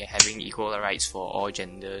equality, having equal rights for all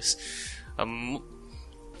genders.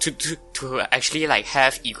 To actually like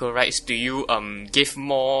have equal rights, do you give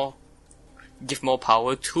more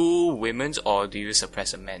power to women, or do you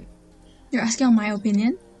suppress a man? You're asking on my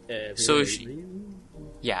opinion? So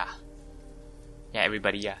yeah,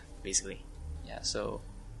 everybody, yeah, basically, yeah. So,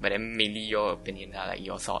 but then mainly your opinion, like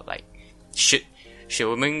your thought, like should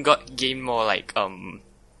women gain more like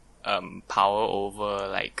power over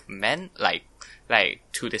like men, like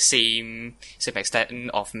to the same extent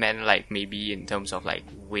of men, like maybe in terms of like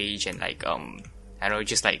wage and like I don't know,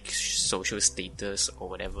 just like social status or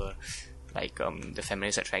whatever, like the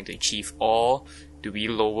feminists are trying to achieve, or do we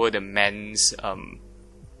lower the men's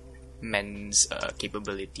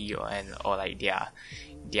capability or like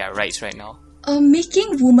their rights right now?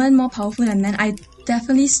 Making women more powerful than men, I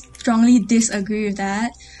definitely strongly disagree with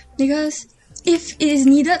that, because if it is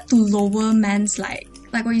needed to lower men's like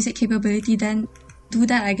what you said capability, then do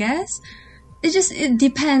that, I guess. It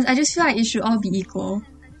depends. I just feel like it should all be equal.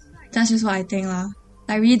 That's just what I think lah.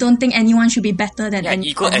 I really don't think anyone should be better than anyone.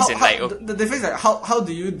 Equal as in like The difference is like, how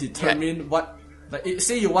do you determine what, like,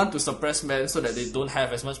 say you want to suppress men so that they don't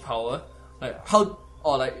have as much power, like how,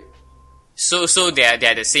 or like, so they are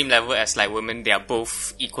the same level as like women. They are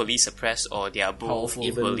both equally suppressed, or they are both powerful.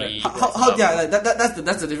 equally. Like, how yeah, like,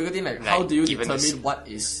 that's the difficulty. Like, how do you given determine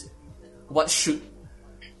this- what should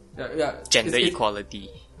gender it's- equality.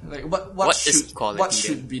 Like what What should is equality what then?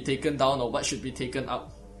 should be taken down or what should be taken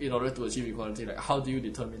up in order to achieve equality? Like, how do you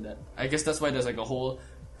determine that? I guess that's why there's like a whole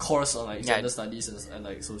course on like Yeah. gender studies and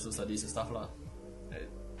like social studies and stuff lah.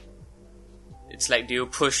 It's like, do you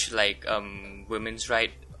push like women's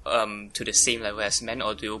right to the same level as men,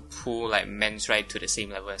 or do you pull like men's right to the same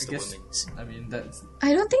level as the guess- women's? I mean that's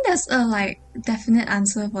I don't think there's a like definite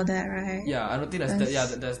answer for that, right? yeah. I don't think that's that. Yeah,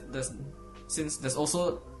 there's since there's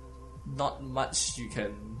also not much you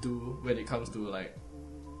can do when it comes to like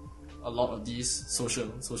a lot of these social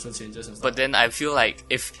changes and stuff. But then I feel like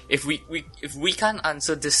if we can't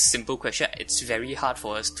answer this simple question, it's very hard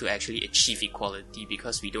for us to actually achieve equality,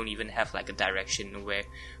 because we don't even have like a direction.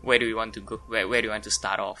 Where do we want to go? Where do we want to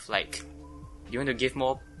start off? Like, do you want to give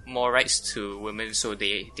more rights to women so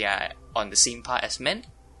they are on the same par as men,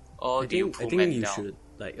 or do you I pull think men you down? should,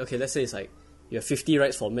 like, okay, let's say it's like you have 50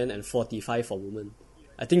 rights for men and 45 for women.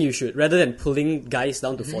 I think you should, rather than pulling guys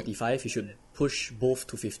down to 45, you should push both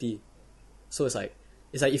to 50. So it's like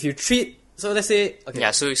if you treat, so let's say, okay,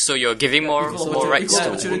 Yeah, so you're giving more rights equal to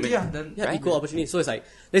opportunity, women. yeah, then yeah, right? equal opportunity. So it's like,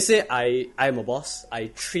 let's say I'm a boss, I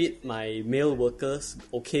treat my male workers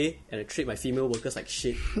okay, and I treat my female workers like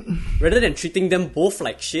shit. Rather than treating them both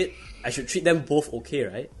like shit, I should treat them both okay,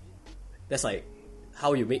 right? That's like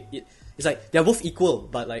how you make it. It's like they're both equal,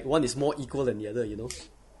 but like one is more equal than the other, you know?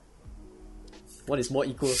 One is more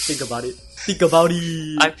equal. Think about it. Think about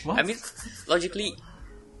it. I mean, logically,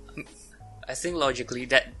 I think logically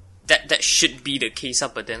that should be the case,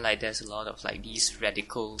 but then like there's a lot of like these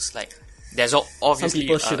radicals, like there's obviously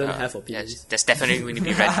people shouldn't have opinions. There's definitely going to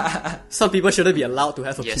be radicals. Some people shouldn't be allowed to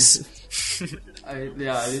have opinions. Yes. I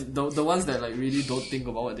mean, the ones that like really don't think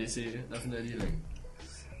about what they say, definitely like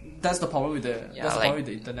that's the problem with the problem with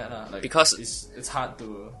the internet lah. Like, because it's hard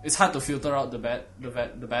to filter out the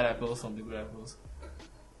bad apples from the good apples.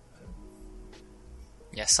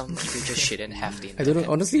 Yeah, some people just shouldn't have the I internet. don't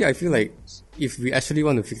know. Honestly, I feel like if we actually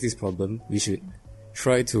want to fix this problem, we should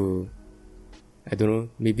try to, I don't know,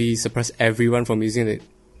 maybe suppress everyone from using it.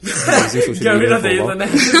 Using social Get rid media of for the a while.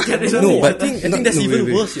 internet. Get rid of No, the but I think that's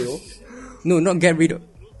even worse, you know? No, not get rid of.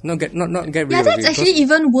 Not get rid Yeah, of it. that's because- actually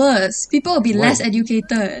even worse. People will be Why? less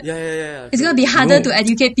educated. Yeah. It's gonna be harder No. to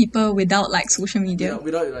educate people without like social media.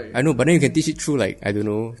 without like I know, but then you can teach it through like, I don't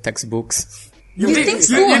know, textbooks. You think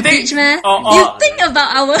school will teach, man? Oh, You think about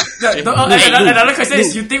our... Another question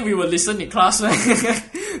is, you think we will listen in class, man?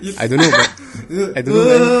 I don't know, but I don't know,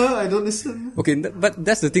 man. I don't listen. Okay, but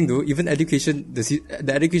that's the thing though. Even education,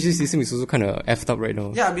 the education system is also kind of effed up right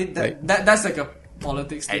now. Yeah, I mean, that's like a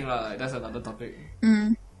politics thing, like, that's another topic.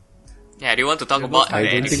 Yeah, do you want to talk about I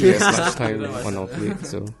don't think we have much time on our plate,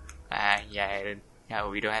 so. Yeah,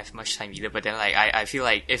 we don't have much time either. But then, like, I feel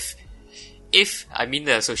like if I mean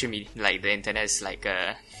the social media, like the internet is like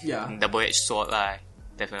a double-edged sword,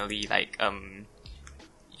 definitely, like,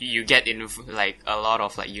 you get like a lot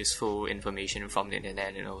of like useful information from the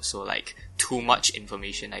internet, and also like too much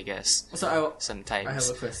information, I guess. So sometimes I have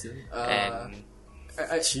a question.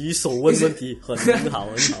 and 举手问问题很好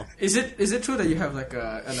很好。 Is it true that you have like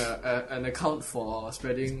an account for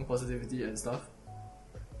spreading positivity and stuff?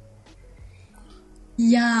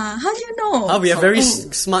 Yeah, how do you know? We are very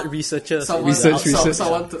smart researchers. Research.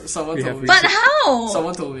 Someone told me. But how?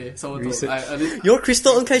 Someone told me. You're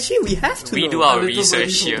Crystal and Kai-Chi, we have to we know. do our A little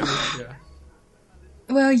research birdie here. told me, yeah.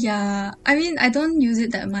 Well, yeah. I mean, I don't use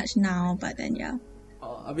it that much now, but then yeah.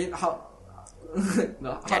 I mean, how?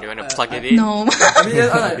 No, Yeah, do you want to plug it in? No. I mean,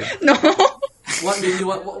 like, No.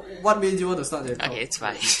 what made you want to start the account? Okay, it's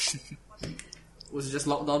fine. Was it just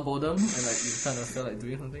lockdown boredom and like you kind of felt like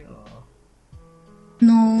doing something? Or?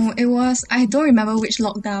 No, it was, I don't remember which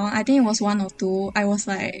lockdown. I think it was 1 or 2. I was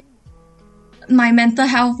like, my mental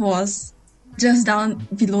health was just down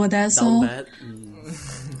below there. Down So, bad.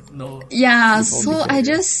 No. yeah, so I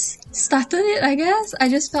just started it, I guess. I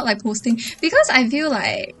just felt like posting. Because I feel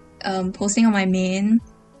like posting on my main,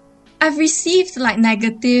 I've received like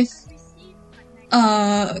negative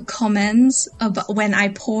comments about when I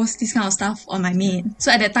post this kind of stuff on my main.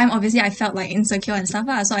 So at that time, obviously, I felt like insecure and stuff.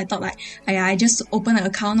 So I thought like, I just open an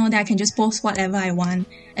account now, then I can just post whatever I want,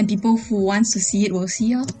 and people who wants to see it will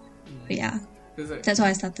see it. But yeah, Like, that's why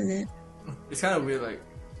I started it. it's kind of weird. Like,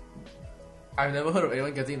 I've never heard of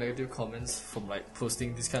anyone getting negative comments from like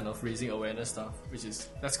posting this kind of raising awareness stuff,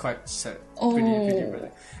 that's quite sad. Pretty Oh.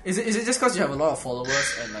 rare. Is it just because you have a lot of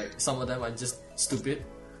followers and like some of them are just stupid?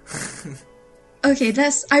 Okay,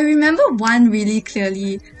 I remember one really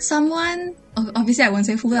clearly. Someone, obviously I won't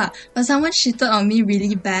say who lah, but someone shitted on me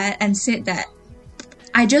really bad and said that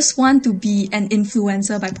I just want to be an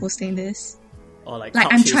influencer by posting this. Or like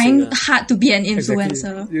I'm trying couch hard to be an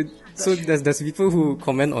influencer. So there's people who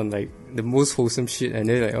comment on like the most wholesome shit, and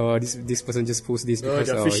they're like, oh, this person just posts this because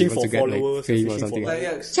they're he fishing wants for to get like followers, fame they're or fishing something. for Like,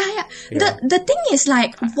 Yeah. The thing is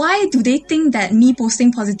like, why do they think that me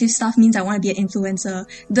posting positive stuff means I want to be an influencer?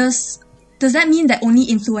 Does that mean that only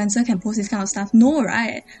influencer can post this kind of stuff? No,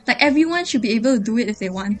 right? Like everyone should be able to do it if they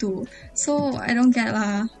want to. So I don't get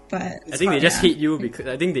lah. But I think they just hate you because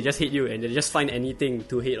I think they just hate you and they just find anything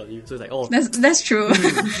to hate on you. So it's like, oh, that's true.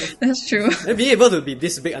 That's true. and being able to be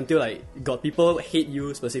this big until like got people hate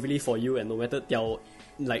you specifically for you, and no matter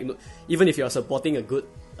even if you're supporting a good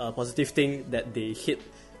positive thing that they hate,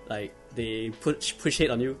 like they push hate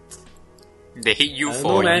on you. They hate you I don't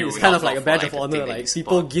for know, man. you. It's kind of not like a for, badge like, of the honor. thing that Like you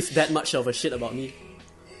people support. give that much of a shit about me.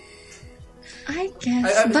 I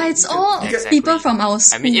guess. I mean, but it's all Exactly. people from our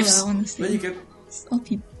school, I mean, if- honestly. when you get It's all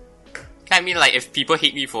people. I mean, like, if people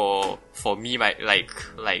hate me for me, like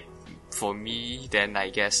for me, then I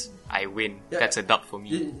guess I win. Yeah. That's a dub for me.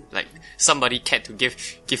 Yeah. Like somebody cared to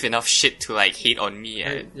give enough shit to like hate on me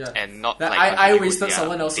and not that like I continue with wasted their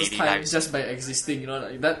someone else's daily time lives. just by existing. You know,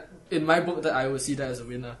 like that in my book, that I would see that as a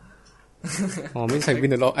winner. Oh, means I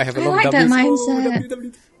win a lot. I have a I lot like of that W's.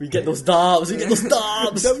 mindset. We get those dubs. We get those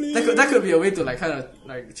dubs. That could be a way to like kind of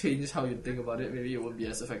like change how you think about it. Maybe it won't be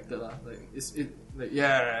as affected lah.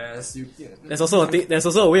 Yes, you. Yeah. There's also a thing. There's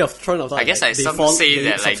also a way of trying to. I guess like, some they say they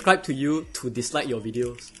that, like- subscribe to you to dislike your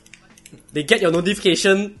videos. They get your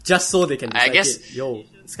notification just so they can dislike I guess- it. Yo,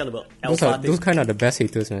 it's kind of a Those alpha those thing. kind of the best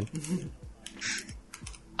haters, man.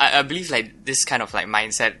 I believe like this kind of like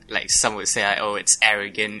mindset, like some would say, like, oh, it's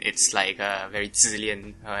arrogant. It's like very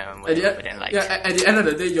zillion, whatever. But then like, At the end of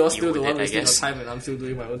the day, you're still you the would one then, I wasting your guess. time, and I'm still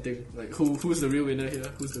doing my own thing. Like, who's the real winner here?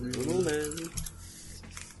 Who's the real Oh winner? man.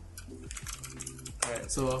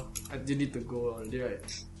 Alright, so you need to go already,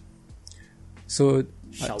 right? So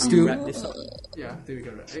Shall we still, wrap this up? Yeah, I think we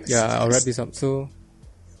can wrap. yeah, I'll wrap this up. So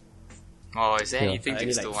oh, is there Yeah. anything you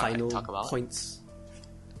Any still like want to final talk about? points?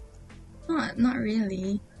 Not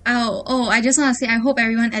really. I just want to say I hope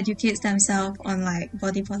everyone educates themselves on like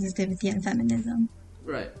body positivity and feminism.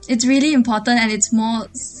 Right. It's really important and it's more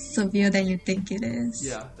severe than you think it is.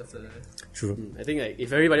 Yeah, definitely. true. I think like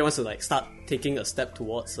if everybody wants to like start taking a step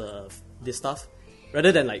towards this stuff,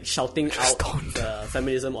 rather than like shouting out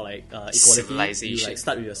feminism or like equality, you Civilization. like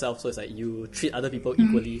start with yourself. So it's like you treat other people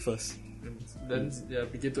equally first. then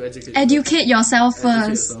begin to educate. Educate yourself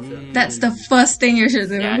first. yourself, yeah. That's the first thing you should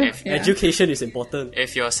do. Yeah, if- Education is important.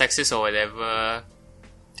 If you're sexist or whatever,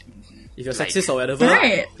 If you're Like- sexist or whatever,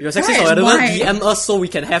 Right. if you're sexist Right, or whatever, why? DM us so we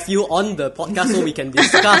can have you on the podcast so we can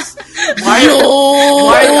discuss.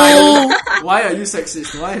 Why are you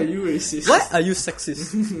sexist? Why are you racist? Why are you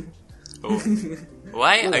sexist?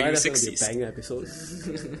 why Oh, are you that's gonna be a sexist? banger episode.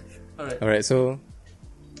 Alright, so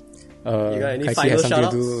You got any Kai Chi final has something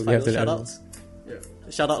shoutouts? to do. We Final have to let shoutouts?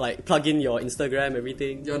 Yeah. Shout out, like, plug in your Instagram,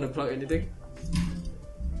 everything. You wanna plug anything?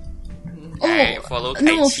 Alright, follow Kai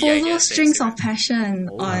No, Chi, I follow guess, Strings Instagram. of Passion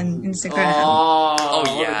on Instagram.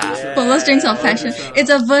 Oh, yeah. Follow Strings of Passion. It's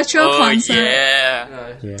a virtual Oh concert.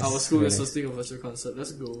 yeah. Yes, Our school is really. hosting a virtual concert.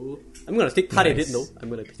 Let's go. I'm gonna take part in Nice. it though. I'm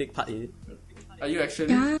gonna take part in it. Are you actually?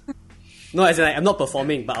 Yeah. No, as in, like, I'm not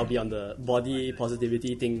performing, but I'll be on the body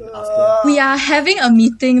positivity thing after. We are having a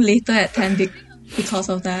meeting later at 10 because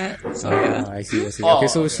of that. So yeah. I see. Oh, Okay,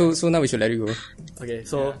 so now we should let it go. Okay,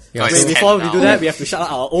 so Yeah, wait, so- before we do now. that, we have to shout out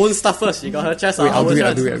our own stuff first. You got her chest or Wait, I'll our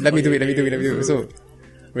do it. chest? Let me do it. So,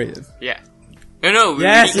 wait. Yeah. No, we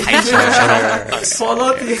Yes, need yes. Kai Chi to shout out us.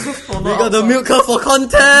 Follow We got the milker for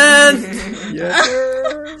content!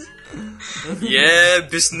 Yeah,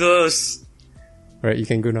 business. Right, you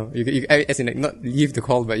can go now. You as in like not leave the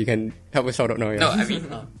call, but you can help us shout out now. Yeah. No, I mean,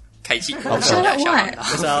 Kai Chi. Shout out what?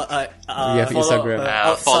 There's We have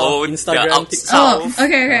Instagram. Follow the Instagram, Out TikTok. South. Oh,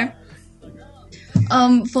 okay.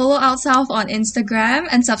 Follow Out South on Instagram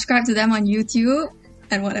and subscribe to them on YouTube.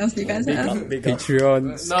 And what else do you guys Big have? up, big up.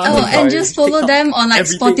 Patreon. No, Oh, and just follow TikTok, them on like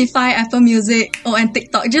everything. Spotify, Apple Music, and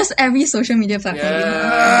TikTok. Just every social media platform.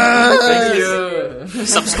 Yeah. Thank you.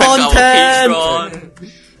 Subscribe to Content. our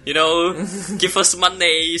Patreon. You know, give us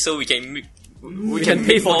money so we can We can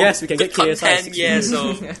pay for more gas, we can get good KSI. content. Yeah,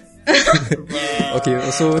 so Okay,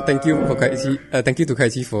 also thank you for Kai Chi. Thank you to Kai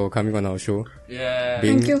Chi for coming on our show. Yeah.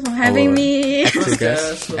 Being Thank you for having our me. Actual guest,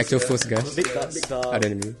 guest, actual first guest. Big up, big up. Other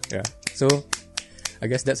than me. Yeah. So, I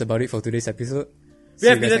guess that's about it for today's episode. We See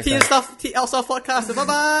have you been guys the next time. T Stuff podcast. Bye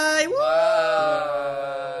bye. Bye.